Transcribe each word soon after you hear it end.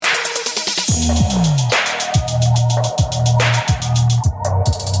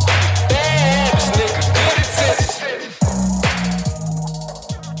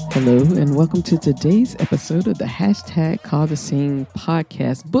Hello, and welcome to today's episode of the Hashtag Call the Scene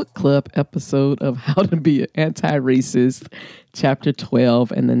podcast book club episode of How to Be an Anti-Racist, chapter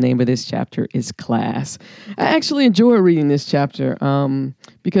 12, and the name of this chapter is Class. I actually enjoy reading this chapter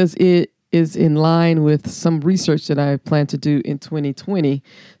because it is in line with some research that I plan to do in 2020.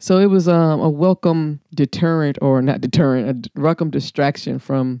 So it was a welcome deterrent, or not deterrent, a welcome distraction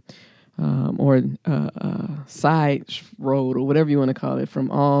from side road, or whatever you want to call it, from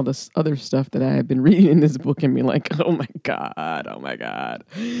all the other stuff that I have been reading in this book and be like, oh my God.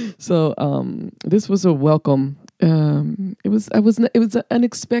 So this was a welcome. It was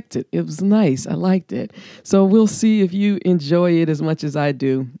unexpected. It was nice. I liked it. So we'll see if you enjoy it as much as I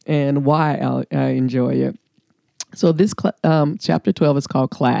do and why I enjoy it. So this chapter 12 is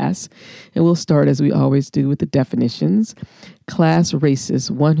called Class, and we'll start as we always do with the definitions. Class racist,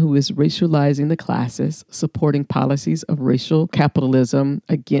 one who is racializing the classes, supporting policies of racial capitalism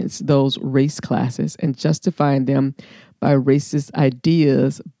against those race classes, and justifying them by racist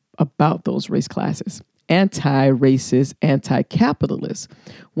ideas about those race classes. Anti-racist, anti-capitalist,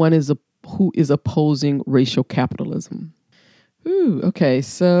 one who is opposing racial capitalism. Okay,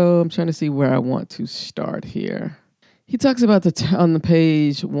 so I'm trying to see where I want to start here. He talks about on the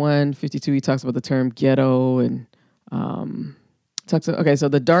page 152, he talks about the term ghetto and so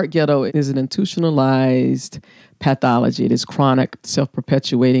the dark ghetto is an institutionalized pathology. It is chronic,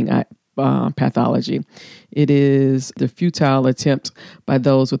 self-perpetuating pathology. It is the futile attempt by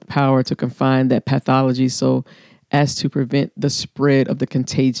those with power to confine that pathology so as to prevent the spread of the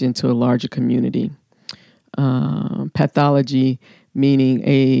contagion to a larger community. Pathology meaning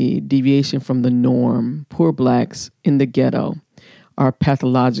a deviation from the norm. Poor blacks in the ghetto are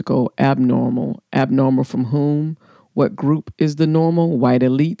pathological, abnormal. Abnormal from whom? What group is the normal? White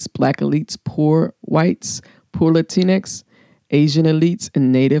elites, black elites, poor whites, poor Latinx, Asian elites,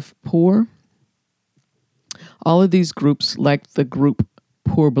 and native poor. All of these groups, like the group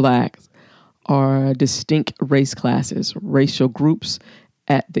poor blacks, are distinct race classes, racial groups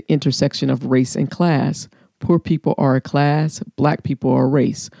at the intersection of race and class. Poor people are a class, black people are a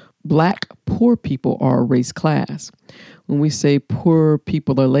race. Black poor people are a race class. When we say poor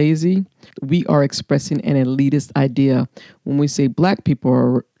people are lazy, we are expressing an elitist idea. When we say black people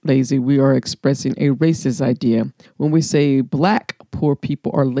are lazy, we are expressing a racist idea. When we say black poor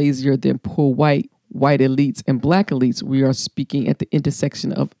people are lazier than poor white elites, and black elites, we are speaking at the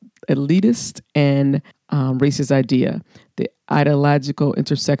intersection of elitist and racist idea, the ideological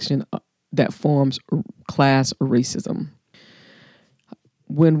intersection that forms class racism.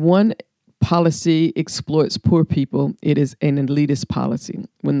 When one policy exploits poor people, it is an elitist policy.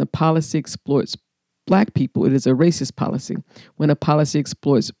 When the policy exploits black people, it is a racist policy. When a policy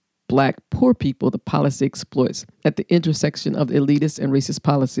exploits black poor people, the policy exploits at the intersection of elitist and racist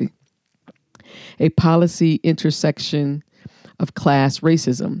policy. A policy intersection of class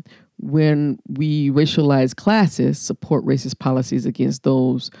racism. When we racialize classes, support racist policies against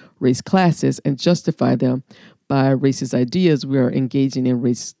those race classes, and justify them by racist ideas, we are engaging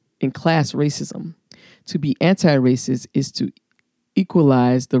in class racism. To be anti-racist is to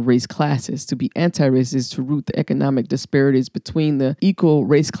equalize the race classes. To be anti-racist is to root the economic disparities between the equal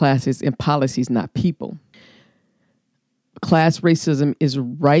race classes in policies, not people. Class racism is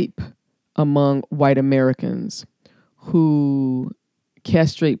ripe among white Americans who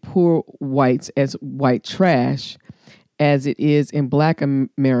castrate poor whites as white trash, as it is in black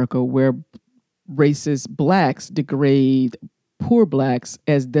America, where racist blacks degrade poor blacks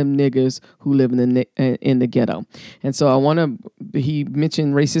as them niggers who live in the ghetto. And so he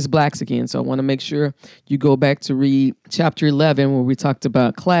mentioned racist blacks again. So I want to make sure you go back to read chapter 11, where we talked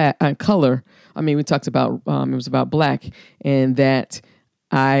about color. We talked about, it was about black, and that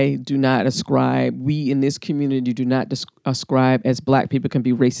we in this community do not ascribe as black people can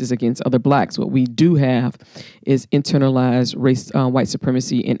be racist against other blacks. What we do have is internalized race, white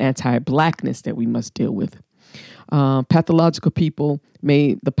supremacy and anti-blackness that we must deal with. Pathological people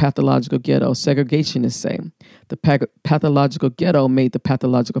made the pathological ghetto. Segregationists say the pathological ghetto made the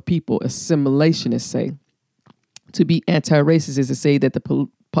pathological people. Assimilationists say to be anti-racist is to say that the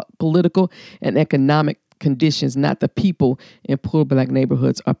political and economic conditions, not the people in poor black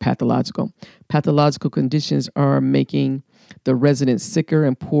neighborhoods, are pathological. Pathological conditions are making the residents sicker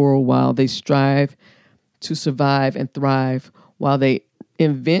and poorer while they strive to survive and thrive, while they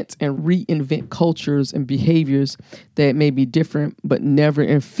invent and reinvent cultures and behaviors that may be different but never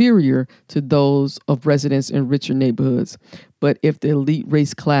inferior to those of residents in richer neighborhoods. But if the elite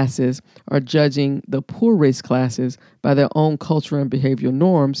race classes are judging the poor race classes by their own cultural and behavioral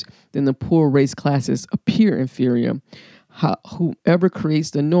norms, then the poor race classes appear inferior. Whoever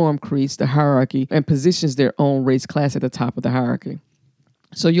creates the norm creates the hierarchy and positions their own race class at the top of the hierarchy.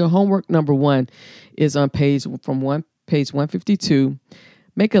 So your homework number 1 is on page 152.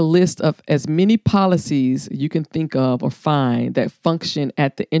 Make a list of as many policies you can think of or find that function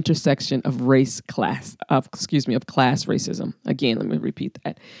at the intersection of class racism. Again, let me repeat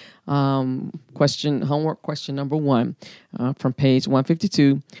that. Homework question number 1 from page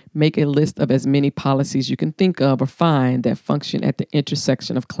 152. Make a list of as many policies you can think of or find that function at the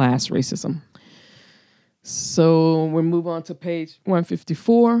intersection of class racism. So we'll move on to page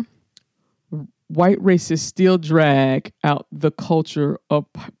 154. White racists still drag out the culture of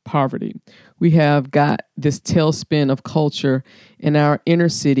poverty. We have got this tailspin of culture in our inner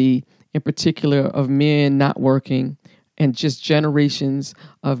city, in particular of men not working and just generations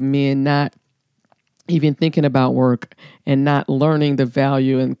of men not even thinking about work and not learning the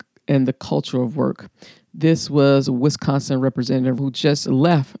value and the culture of work. This was a Wisconsin representative who just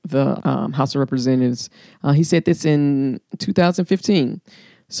left the House of Representatives. He said this in 2015.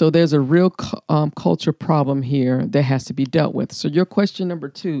 So there's a real culture problem here that has to be dealt with. So your question number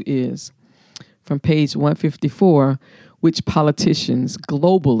 2 is, from page 154, which politicians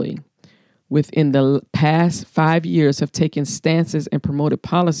globally within the past 5 years have taken stances and promoted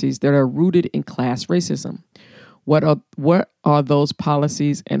policies that are rooted in class racism? What are those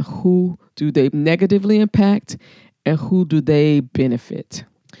policies, and who do they negatively impact, and who do they benefit?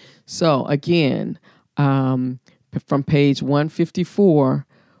 So again, from page 154,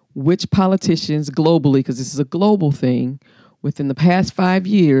 which politicians globally, because this is a global thing, within the past 5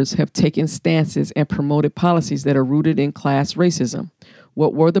 years have taken stances and promoted policies that are rooted in class racism?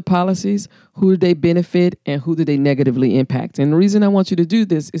 What were the policies? Who did they benefit, and who did they negatively impact? And the reason I want you to do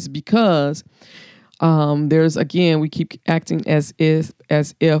this is because we keep acting as if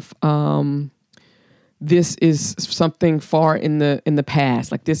this is something far in the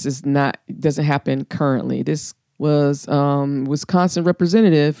past. Like this is not, doesn't happen currently. This was Wisconsin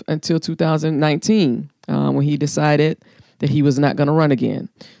representative until 2019 when he decided that he was not going to run again.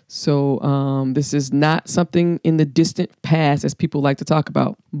 So this is not something in the distant past, as people like to talk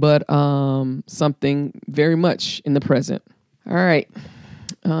about, but something very much in the present. All right,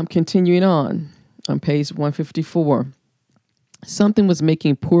 continuing on page 154. Something was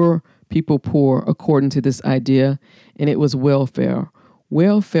making poor people poor according to this idea, and it was welfare.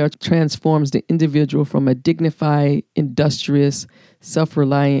 Welfare transforms the individual from a dignified, industrious,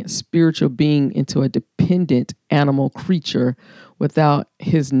 self-reliant, spiritual being into a dependent animal creature without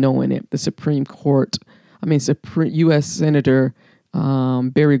his knowing it. The U.S. Senator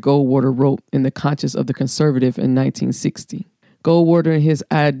Barry Goldwater wrote in The Conscience of the Conservative in 1960. Goldwater and his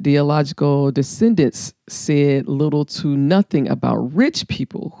ideological descendants said little to nothing about rich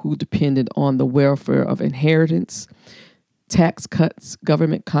people who depended on the welfare of inheritance, tax cuts,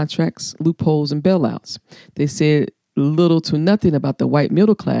 government contracts, loopholes, and bailouts. They said little to nothing about the white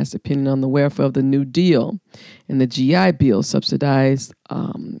middle class depending on the welfare of the New Deal and the GI Bill subsidized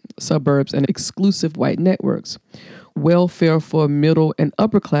suburbs and exclusive white networks. Welfare for middle and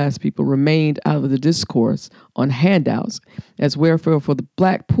upper class people remained out of the discourse on handouts, as welfare for the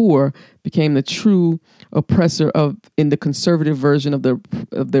black poor became the true oppressor in the conservative version of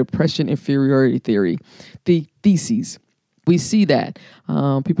the oppression inferiority theory, the theses. We see that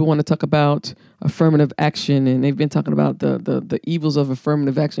people want to talk about affirmative action, and they've been talking about the evils of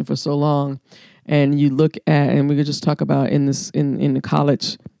affirmative action for so long. And you look at, and we could just talk about in the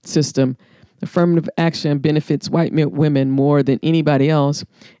college system, affirmative action benefits white women more than anybody else,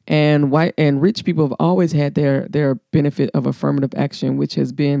 and white and rich people have always had their benefit of affirmative action, which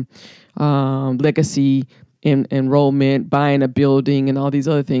has been legacy, enrollment, buying a building, and all these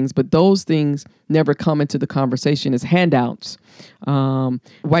other things. But those things never come into the conversation as handouts.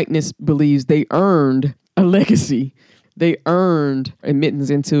 Whiteness believes they earned a legacy. They earned admittance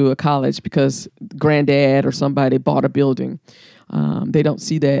into a college because granddad or somebody bought a building. They don't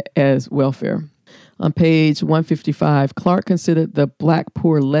see that as welfare. On page 155, Clark considered the black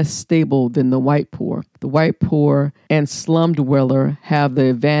poor less stable than the white poor. The white poor and slum dweller have the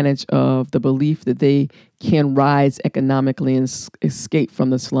advantage of the belief that they can rise economically and escape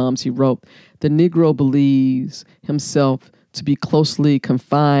from the slums, he wrote. The Negro believes himself to be closely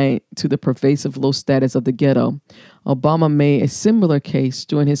confined to the pervasive low status of the ghetto. Obama made a similar case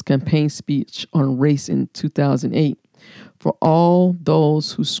during his campaign speech on race in 2008. For all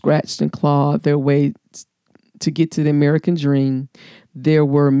those who scratched and clawed their way to get to the American dream, there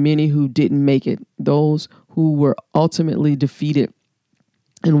were many who didn't make it. Those who were ultimately defeated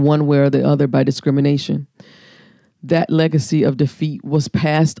in one way or the other by discrimination. That legacy of defeat was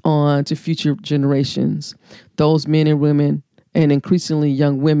passed on to future generations, those men and women, and increasingly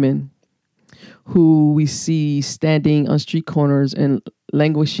young women who we see standing on street corners and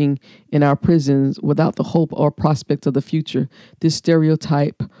languishing in our prisons without the hope or prospect of the future. This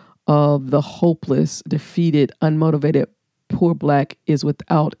stereotype of the hopeless, defeated, unmotivated poor Black is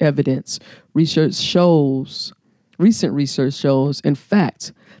without evidence. Recent research shows, in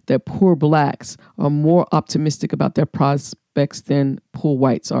fact, that poor Blacks are more optimistic about their prospects than poor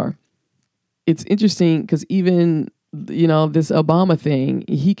whites are. It's interesting because even, this Obama thing,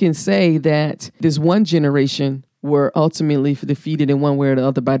 he can say that this one generation were ultimately defeated in one way or the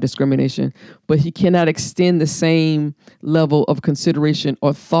other by discrimination, but he cannot extend the same level of consideration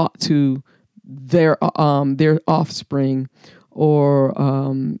or thought to their offspring or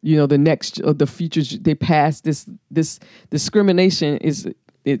the futures they pass. This discrimination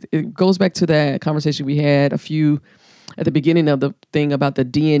it goes back to that conversation we had at the beginning of the thing about the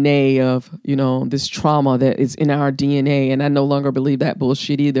DNA of this trauma that is in our DNA, and I no longer believe that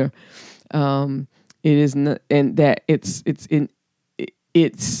bullshit either. It is not, and that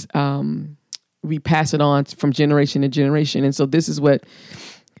we pass it on from generation to generation, and so this is what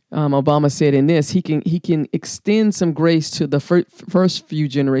Obama said in this. He can extend some grace to the first few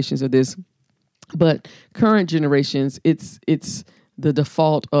generations of this, but current generations, it's the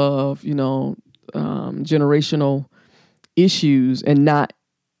default of generational issues and not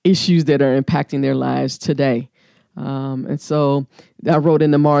issues that are impacting their lives today. And so I wrote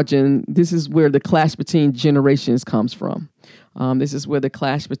in the margin, this is where the clash between generations comes from. This is where the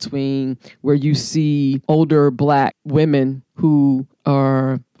clash between where you see older Black women who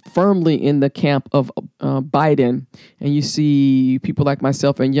are firmly in the camp of Biden, and you see people like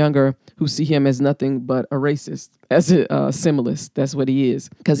myself and younger who see him as nothing but a racist, as a similarist. That's what he is,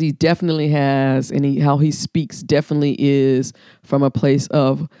 because he definitely has, and how he speaks definitely is from a place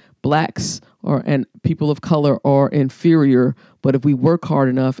of Blacks and people of color are inferior. But if we work hard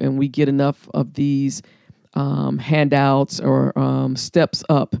enough and we get enough of these handouts or steps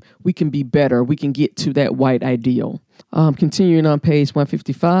up, we can be better. We can get to that white ideal. Continuing on page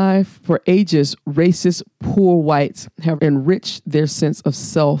 155, for ages, racist poor whites have enriched their sense of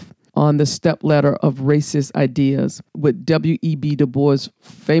self on the stepladder of racist ideas, what W.E.B. Du Bois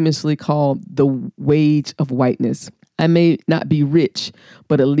famously called the wage of whiteness. I may not be rich,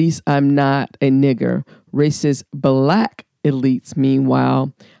 but at least I'm not a nigger. Racist Black elites,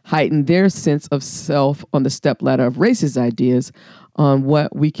 meanwhile, heighten their sense of self on the stepladder of racist ideas on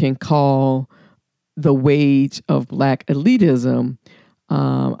what we can call the wage of Black elitism.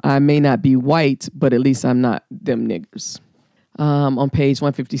 I may not be white, but at least I'm not them niggers. On page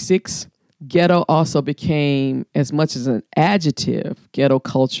 156, ghetto also became as much as an adjective, ghetto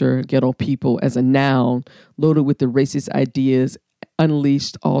culture, ghetto people as a noun, loaded with the racist ideas,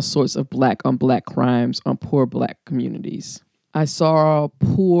 unleashed all sorts of Black on Black crimes on poor Black communities. I saw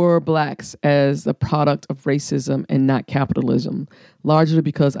poor Blacks as a product of racism and not capitalism, largely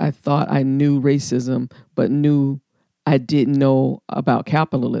because I thought I knew racism, but knew I didn't know about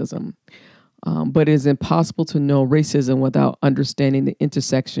capitalism. But it is impossible to know racism without understanding the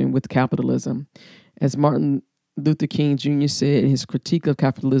intersection with capitalism. As Martin Luther King Jr. said in his critique of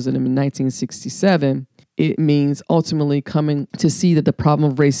capitalism in 1967, it means ultimately coming to see that the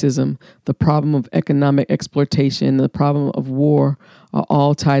problem of racism, the problem of economic exploitation, the problem of war are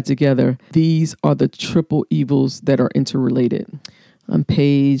all tied together. These are the triple evils that are interrelated. On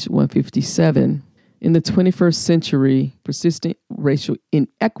page 157, in the 21st century, persistent racial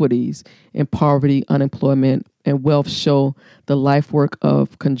inequities in poverty, unemployment, and wealth show the life work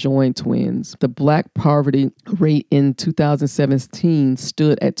of conjoined twins. The Black poverty rate in 2017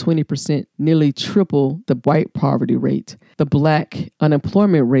 stood at 20%, nearly triple the white poverty rate. The Black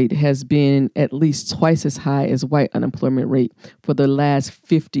unemployment rate has been at least twice as high as white unemployment rate for the last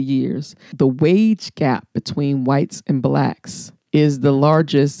 50 years. The wage gap between whites and Blacks is the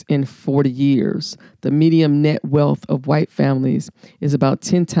largest in 40 years. The median net wealth of white families is about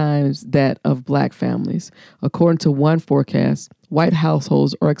 10 times that of Black families. According to one forecast, white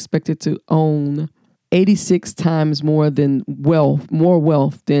households are expected to own 86 times more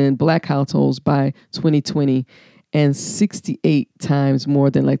wealth than Black households by 2020, and 68 times more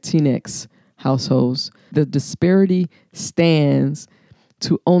than Latinx households. The disparity stands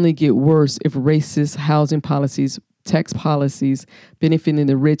to only get worse if racist housing policies, tax policies benefiting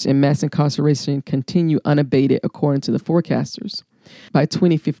the rich, and mass incarceration continue unabated, according to the forecasters. By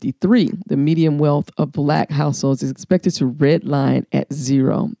 2053, the median wealth of Black households is expected to redline at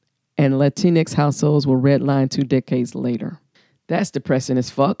zero, and Latinx households were redlined 2 decades later. That's depressing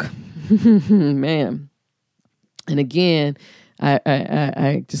as fuck. Man. And again,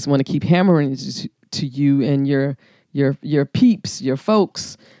 I just want to keep hammering to you and your peeps, your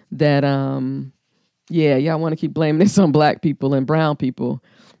folks, that y'all want to keep blaming this on black people and brown people,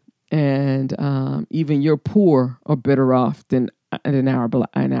 and even your poor are better off than our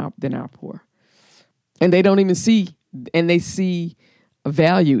poor, and they don't even see, and they see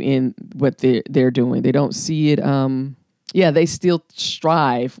value in what they're doing. They don't see it. They still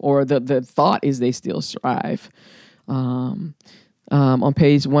strive, or the thought is they still strive. On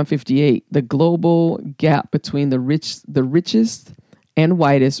page 158, the global gap between the richest and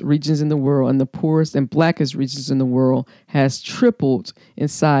whitest regions in the world and the poorest and blackest regions in the world has tripled in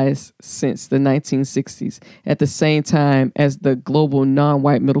size since the 1960s, at the same time as the global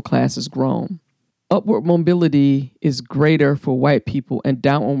non-white middle class has grown. Upward mobility is greater for white people, and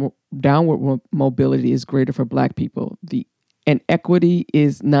downward mobility is greater for black people. The inequity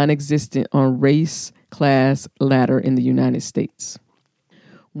is non-existent on race class ladder in the United States.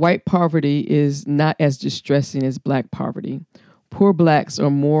 White poverty is not as distressing as black poverty. Poor blacks are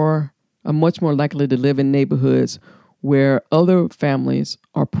much more likely to live in neighborhoods where other families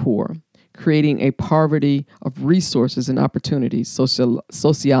are poor, creating a poverty of resources and opportunities.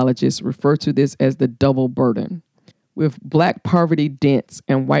 Sociologists refer to this as the double burden. With black poverty dense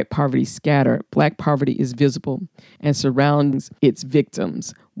and white poverty scattered, black poverty is visible and surrounds its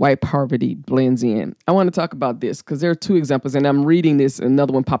victims. White poverty blends in. I want to talk about this because there are 2 examples, and I'm reading this,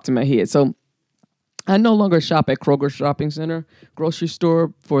 another one popped in my head. So I no longer shop at Kroger Shopping Center, grocery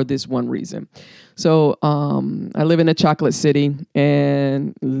store, for this one reason. So I live in a chocolate city,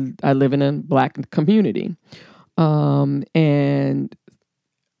 and I live in a black community. And in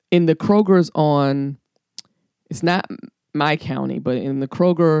the Kroger's it's not my county, but in the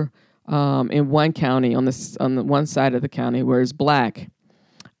Kroger in one county, on the one side of the county where it's black,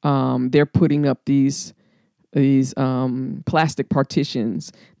 they're putting up these plastic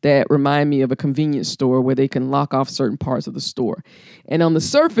partitions that remind me of a convenience store where they can lock off certain parts of the store. And on the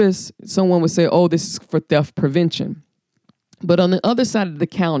surface, someone would say, oh, this is for theft prevention. But on the other side of the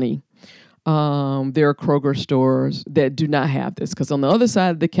county, there are Kroger stores that do not have this, because on the other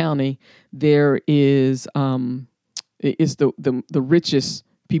side of the county, there is the richest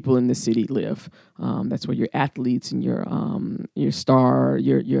people in the city live. That's where your athletes and your star,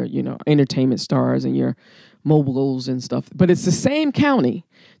 your entertainment stars and your moguls and stuff. But it's the same county,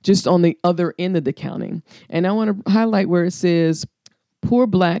 just on the other end of the county. And I want to highlight where it says poor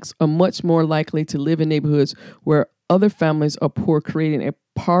blacks are much more likely to live in neighborhoods where other families are poor, creating a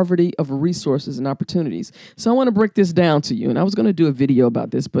poverty of resources and opportunities. So I want to break this down to you. And I was going to do a video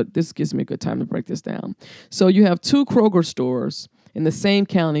about this, but this gives me a good time to break this down. So you have 2 Kroger stores in the same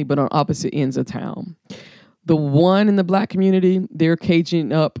county, but on opposite ends of town. The one in the black community, they're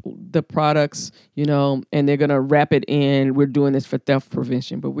caging up the products, and they're going to wrap it in. We're doing this for theft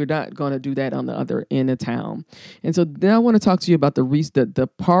prevention, but we're not going to do that on the other end of town. And so then I want to talk to you about the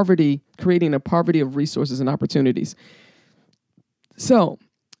poverty, creating a poverty of resources and opportunities. So,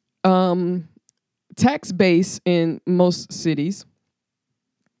 tax base in most cities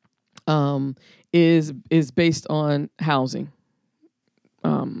is based on housing.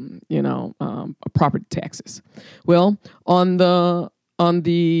 Property taxes. Well, because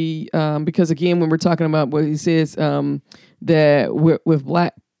again, when we're talking about what he says, that with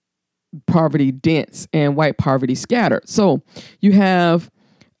black poverty dense and white poverty scattered. So you have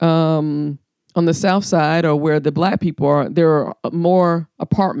on the south side, or where the black people are, there are more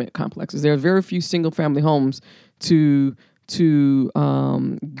apartment complexes. There are very few single family homes to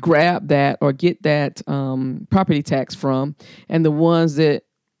grab that or get that property tax from, and the ones that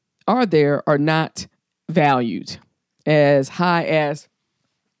are there are not valued as high as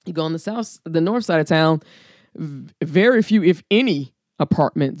you go on the north side of town. Very few, if any,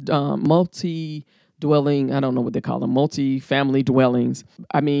 apartment multi-dwelling. I don't know what they call them, multi-family dwellings.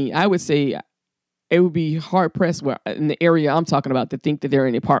 I mean, I would say it would be hard pressed in the area I'm talking about to think that there are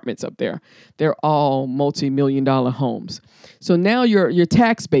any apartments up there. They're all multi-million-dollar homes. So now your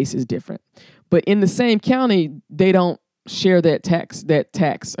tax base is different. But in the same county, they don't share that tax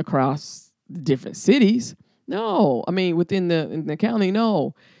across different cities. No, I mean in the county,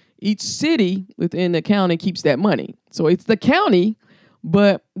 no. Each city within the county keeps that money. So it's the county,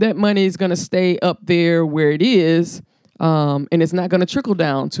 but that money is going to stay up there where it is. And it's not going to trickle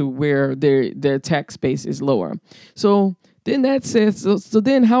down to where their tax base is lower. So then that says, so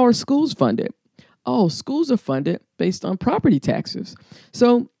then how are schools funded? Oh, schools are funded based on property taxes.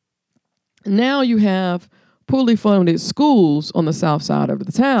 So now you have poorly funded schools on the south side of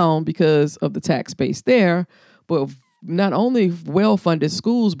the town because of the tax base there, but not only well-funded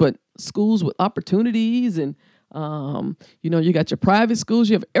schools, but schools with opportunities and, you got your private schools,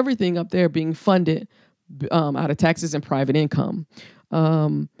 you have everything up there being funded out of taxes and private income.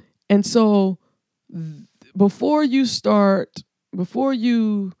 And so before you,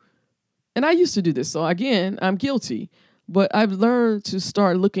 and I used to do this, so again, I'm guilty, but I've learned to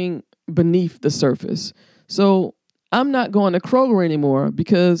start looking beneath the surface. So I'm not going to Kroger anymore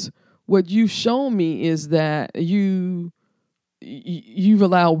because what you've shown me is that you've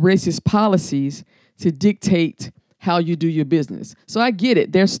allowed racist policies to dictate how you do your business. So I get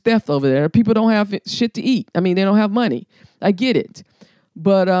it. There's theft over there. People don't have shit to eat. I mean, they don't have money. I get it.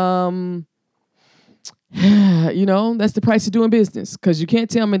 But, that's the price of doing business, because you can't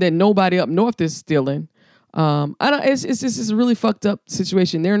tell me that nobody up north is stealing. It's just a really fucked up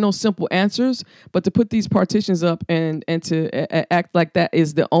situation. There are no simple answers, but to put these partitions up and to act like that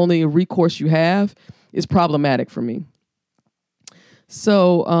is the only recourse you have is problematic for me.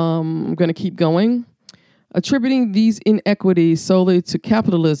 So I'm going to keep going. Attributing these inequities solely to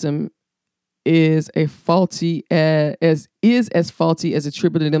capitalism is as faulty as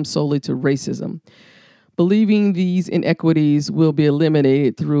attributing them solely to racism. Believing these inequities will be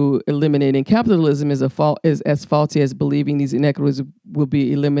eliminated through eliminating capitalism is as faulty as believing these inequities will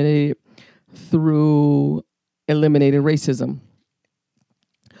be eliminated through eliminating racism.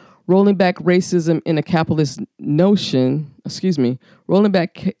 Rolling back racism in a capitalist notion, rolling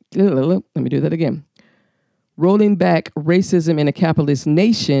back racism in a capitalist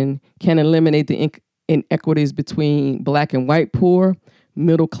nation can eliminate the inequities between black and white poor,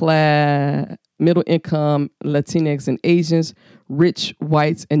 middle income, Latinx and Asians, rich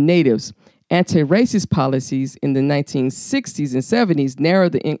whites and natives. Anti-racist policies in the 1960s and 70s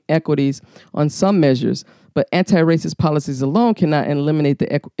narrowed the inequities on some measures, but anti-racist policies alone cannot eliminate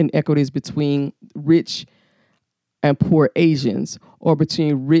the inequities between rich and poor Asians or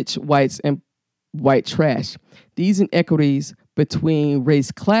between rich whites and white trash. These inequities between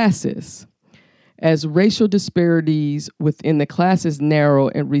race classes. As racial disparities within the classes narrow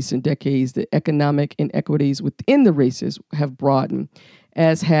in recent decades, the economic inequities within the races have broadened,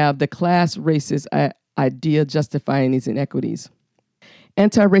 as have the class racist idea justifying these inequities.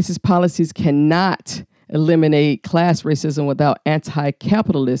 Anti-racist policies cannot eliminate class racism without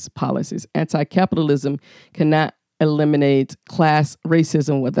anti-capitalist policies. Anti-capitalism cannot eliminate class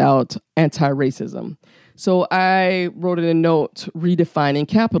racism without anti-racism. So I wrote in a note redefining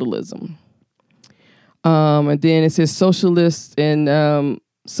capitalism. And then it says socialist. And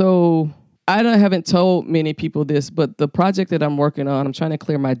so I haven't told many people this, but the project that I'm working on, I'm trying to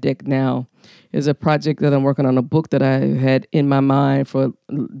clear my deck now, is a project that I'm working on, a book that I had in my mind for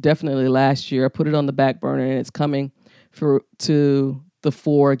definitely last year. I put it on the back burner and it's coming to the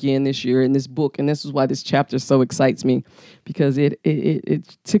fore again this year in this book. And this is why this chapter so excites me, because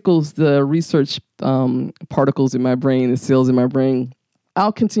it tickles the research particles in my brain, the cells in my brain.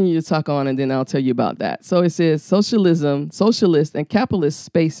 I'll continue to talk on and then I'll tell you about that. So it says socialist and capitalist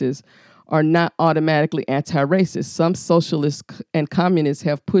spaces are not automatically anti-racist. Some socialists and communists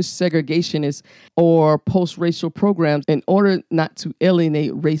have pushed segregationist or post-racial programs in order not to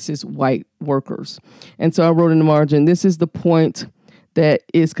alienate racist white workers. And so I wrote in the margin, this is the point that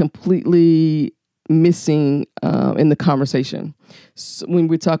is completely missing in the conversation. So when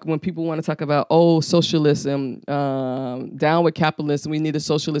people want to talk about, socialism, down with capitalism, we need a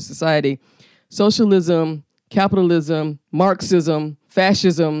socialist society. Socialism, capitalism, Marxism,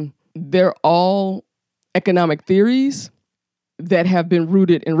 fascism, they're all economic theories that have been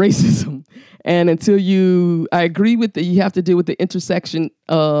rooted in racism. And I agree with that, you have to deal with the intersection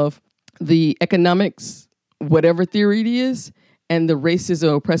of the economics, whatever theory it is, and the racist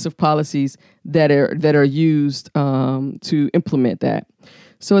or oppressive policies that are used to implement that.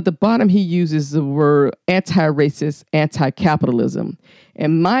 So at the bottom, he uses the word anti-racist, anti-capitalism.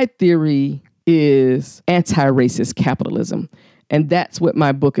 And my theory is anti-racist capitalism. And that's what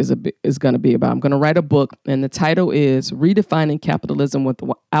my book is going to be about. I'm going to write a book, and the title is Redefining Capitalism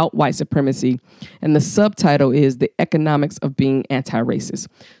Without White Supremacy. And the subtitle is The Economics of Being Anti-Racist.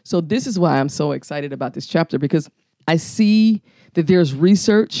 So this is why I'm so excited about this chapter, because I see that there's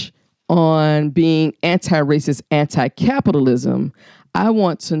research on being anti-racist, anti-capitalism. I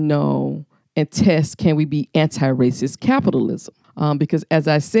want to know and test, can we be anti-racist capitalism? Because as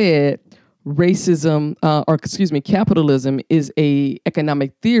I said, capitalism is a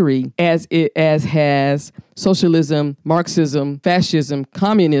economic theory as has socialism, Marxism, fascism,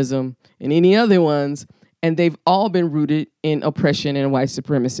 communism, and any other ones, and they've all been rooted in oppression and white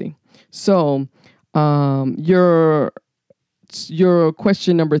supremacy. So Your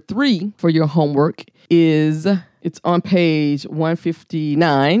question number 3 for your homework is, it's on page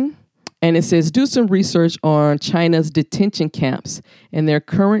 159, and it says, do some research on China's detention camps and their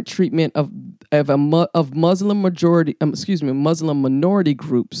current treatment of Muslim minority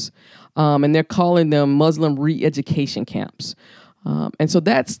groups, and they're calling them Muslim re-education camps. And so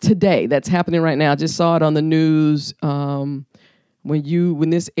that's today. That's happening right now. I just saw it on the news. When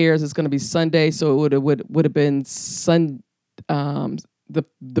this airs, it's going to be Sunday, so it would have been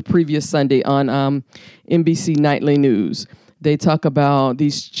the previous Sunday on NBC Nightly News. They talk about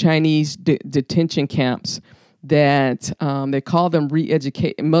these Chinese detention camps that they call them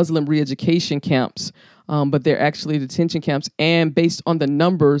Muslim re-education camps, but they're actually detention camps. And based on the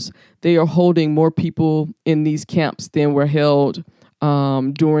numbers, they are holding more people in these camps than were held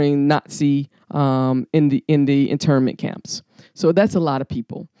during Nazi in the internment camps. So that's a lot of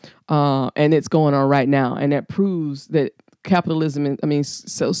people, and it's going on right now, and that proves that capitalism,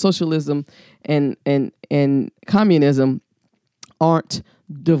 socialism and communism aren't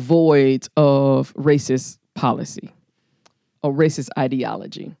devoid of racist policy or racist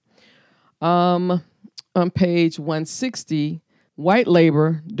ideology. On page 160, white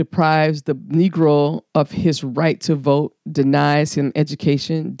labor deprives the Negro of his right to vote, denies him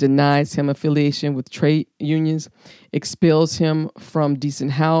education, denies him affiliation with trade unions, expels him from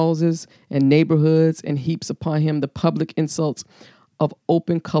decent houses and neighborhoods, and heaps upon him the public insults of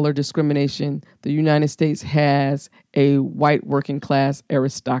open color discrimination. The United States has a white working class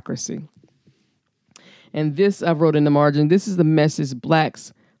aristocracy. And this, I wrote in the margin, this is the message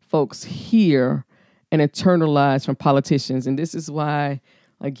blacks folks hear and internalize from politicians. And this is why,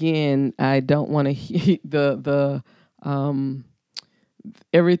 again, I don't want to hear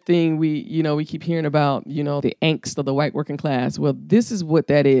everything we keep hearing about, the angst of the white working class. Well, this is what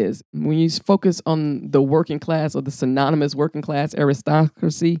that is. When you focus on the working class or the synonymous working class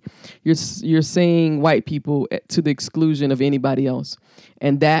aristocracy, you're saying white people to the exclusion of anybody else.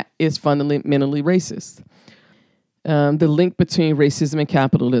 And that is fundamentally racist. The link between racism and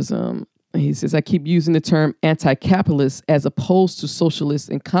capitalism. He says, I keep using the term anti-capitalist as opposed to socialists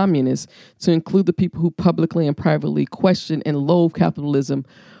and communists to include the people who publicly and privately question and loathe capitalism,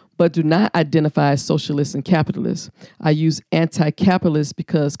 but do not identify as socialists and capitalists. I use anti-capitalist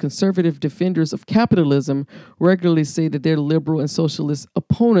because conservative defenders of capitalism regularly say that their liberal and socialist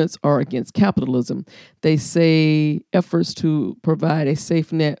opponents are against capitalism. They say efforts to provide a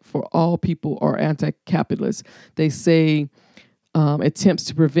safe net for all people are anti-capitalist. They say attempts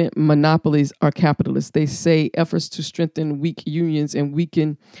to prevent monopolies are capitalist. They say efforts to strengthen weak unions and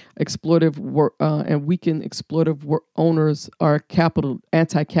weaken exploitative owners are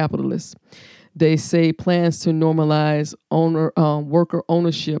anti-capitalist. They say plans to normalize worker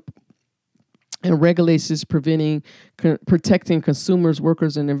ownership and regulations protecting consumers,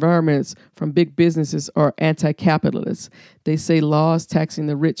 workers, and environments from big businesses are anti-capitalist. They say laws taxing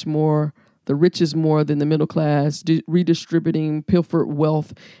the richest more than the middle class, redistributing pilfered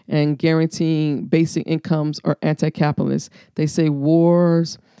wealth, and guaranteeing basic incomes are anti-capitalist. They say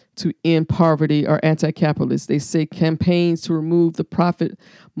wars to end poverty are anti-capitalist. They say campaigns to remove the profit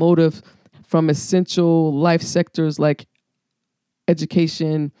motive from essential life sectors like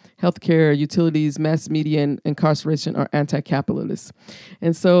education, healthcare, utilities, mass media, and incarceration are anti-capitalist.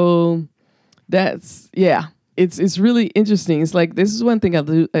 And so that's, yeah. It's really interesting. It's like, this is one thing I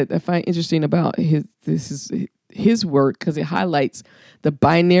find interesting about his work, because it highlights the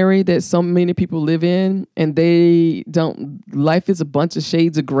binary that so many people live in, and life is a bunch of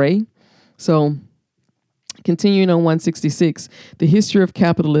shades of gray. So continuing on 166, the history of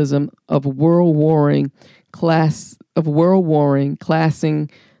capitalism, of world warring, classing,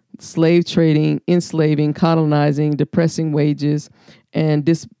 slave trading, enslaving, colonizing, depressing wages, and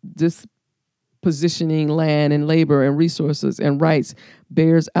positioning land and labor and resources and rights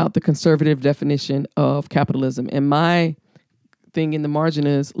bears out the conservative definition of capitalism. And my thing in the margin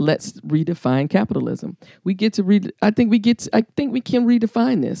is, let's redefine capitalism. I think we can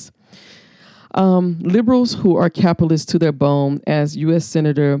redefine this. Liberals who are capitalists to their bone, as U.S.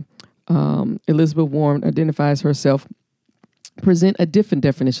 Senator Elizabeth Warren identifies herself, present a different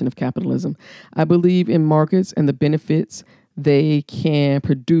definition of capitalism. I believe in markets and the benefits they can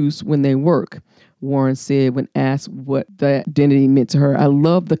produce when they work, Warren said when asked what that identity meant to her. I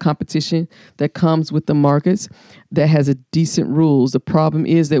love the competition that comes with the markets that has a decent rules. The problem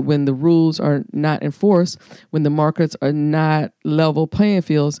is that when the rules are not enforced, when the markets are not level playing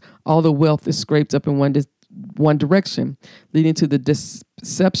fields, all the wealth is scraped up in one direction, leading to the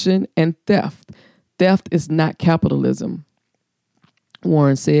deception and theft. Theft is not capitalism.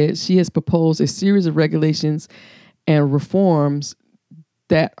 Warren said she has proposed a series of regulations and reforms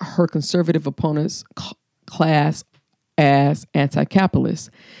that her conservative opponents class as anti-capitalist.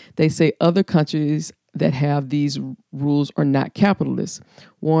 They say other countries that have these rules are not capitalist.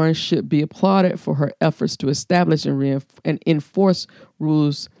 Warren should be applauded for her efforts to establish and enforce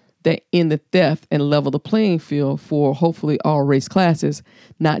rules that end the theft and level the playing field for hopefully all race classes,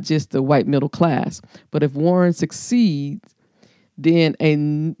 not just the white middle class. But if Warren succeeds, then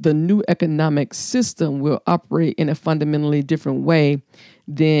the new economic system will operate in a fundamentally different way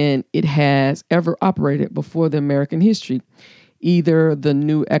than it has ever operated before the American history. Either the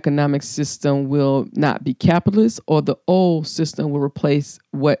new economic system will not be capitalist, or the old system will replace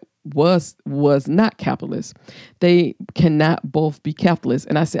what was not capitalist. They cannot both be capitalist.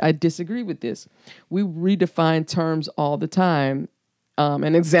 And I say I disagree with this. We redefine terms all the time.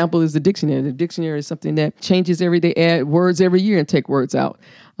 An example is the dictionary. The dictionary is something that changes every day, add words every year and take words out.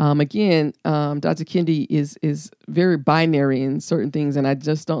 Again, Dr. Kendi is very binary in certain things, and I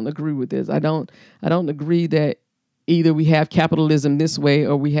just don't agree with this. I don't agree that either we have capitalism this way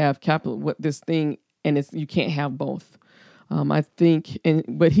or we have this thing, and you can't have both. I think,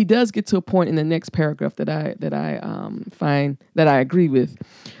 but he does get to a point in the next paragraph that I find that I agree with.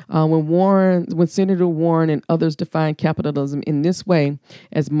 When Senator Warren and others define capitalism in this way,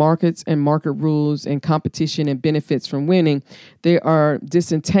 as markets and market rules and competition and benefits from winning, they are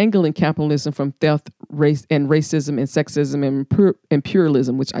disentangling capitalism from theft, race, and racism and sexism and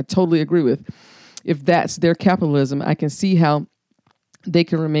pluralism, which I totally agree with. If that's their capitalism, I can see how they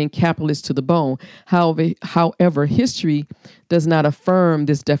can remain capitalist to the bone. However, history does not affirm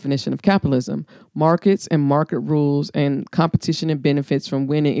this definition of capitalism. Markets and market rules and competition and benefits from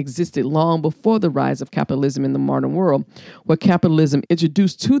winning existed long before the rise of capitalism in the modern world. What capitalism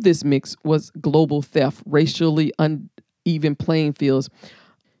introduced to this mix was global theft, racially uneven playing fields,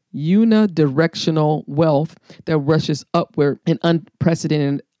 unidirectional wealth that rushes upward in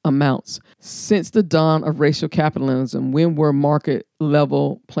unprecedented amounts. Since the dawn of racial capitalism, when were market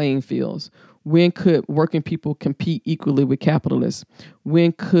level playing fields? When could working people compete equally with capitalists?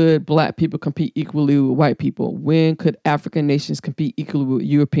 When could black people compete equally with white people? When could African nations compete equally with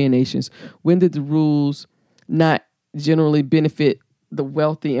European nations? When did the rules not generally benefit the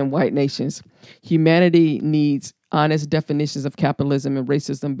wealthy and white nations? Humanity needs honest definitions of capitalism and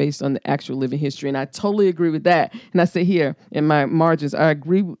racism based on the actual living history. And I totally agree with that. And I say here in my margins, I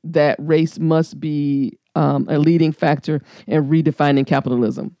agree that race must be a leading factor in redefining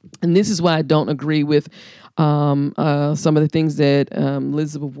capitalism. And this is why I don't agree with some of the things that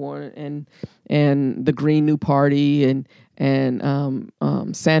Elizabeth Warren and the Green New Party and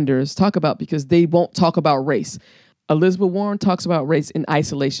Sanders talk about, because they won't talk about race. Elizabeth Warren talks about race in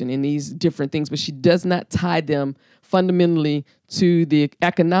isolation in these different things, but she does not tie them fundamentally to the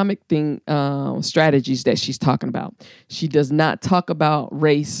economic strategies that she's talking about. She does not talk about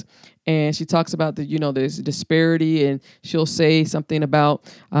race, and she talks about there's a disparity, and she'll say something about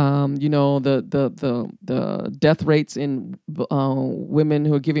the death rates in women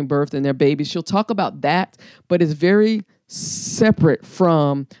who are giving birth and their babies. She'll talk about that, but it's very separate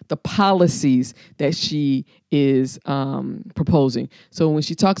from the policies that she is proposing. So when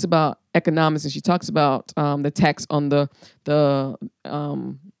she talks about economics and she talks about the tax on the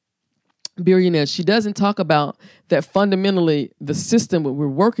billionaires, she doesn't talk about that fundamentally the system that we're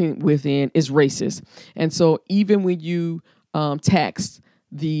working within is racist. And so even when you tax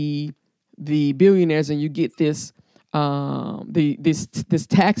the billionaires and you get this this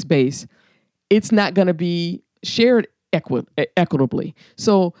tax base, it's not going to be shared equitably.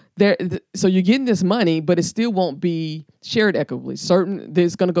 So you're getting this money, but it still won't be shared equitably.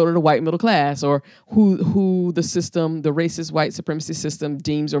 There's going to go to the white middle class, or who the system, the racist white supremacy system,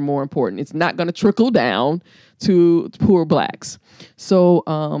 deems are more important. It's not going to trickle down to poor blacks. So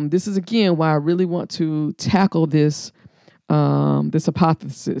this is again why I really want to tackle this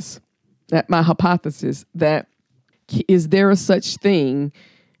hypothesis. My hypothesis that is there a such thing.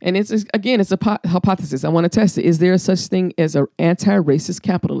 And it's a hypothesis. I want to test it. Is there such thing as an anti-racist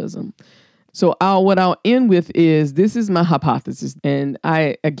capitalism? So what I'll end with is, this is my hypothesis. And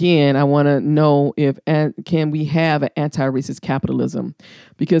I want to know can we have an anti-racist capitalism?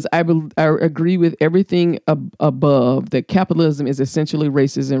 Because I agree with everything above, that capitalism is essentially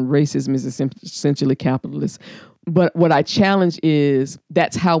racist and racism is essentially capitalist. But what I challenge is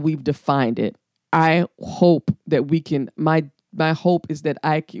that's how we've defined it. I hope that we can, my hope is that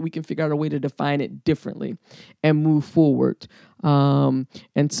we can figure out a way to define it differently and move forward. And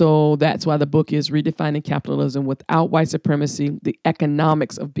so that's why the book is Redefining Capitalism Without White Supremacy, the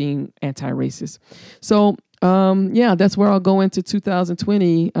Economics of Being Anti-Racist. So yeah, that's where I'll go into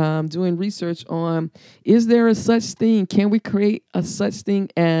 2020, doing research on, is there a such thing? Can we create a such thing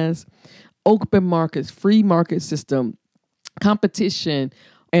as open markets, free market system, competition,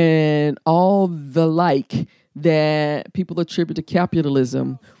 and all the like that people attribute to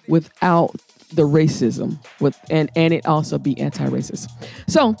capitalism without the racism, and it also be anti-racist.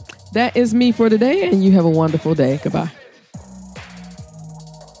 So that is me for today, and you have a wonderful day. Goodbye.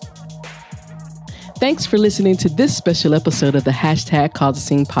 Thanks for listening to this special episode of the Cause a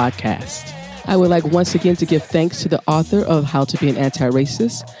Scene podcast. I would like once again to give thanks to the author of How to Be an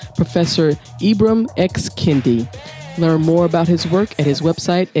Anti-Racist, Professor Ibram X. Kendi. Learn more about his work at his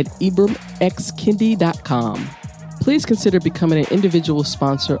website at ibramxkendi.com. Please consider becoming an individual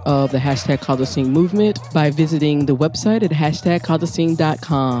sponsor of the Cause a Scene movement by visiting the website at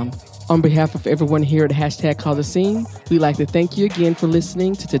 #causascene.com. On behalf of everyone here at Cause a Scene, we'd like to thank you again for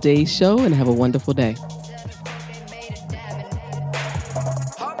listening to today's show and have a wonderful day.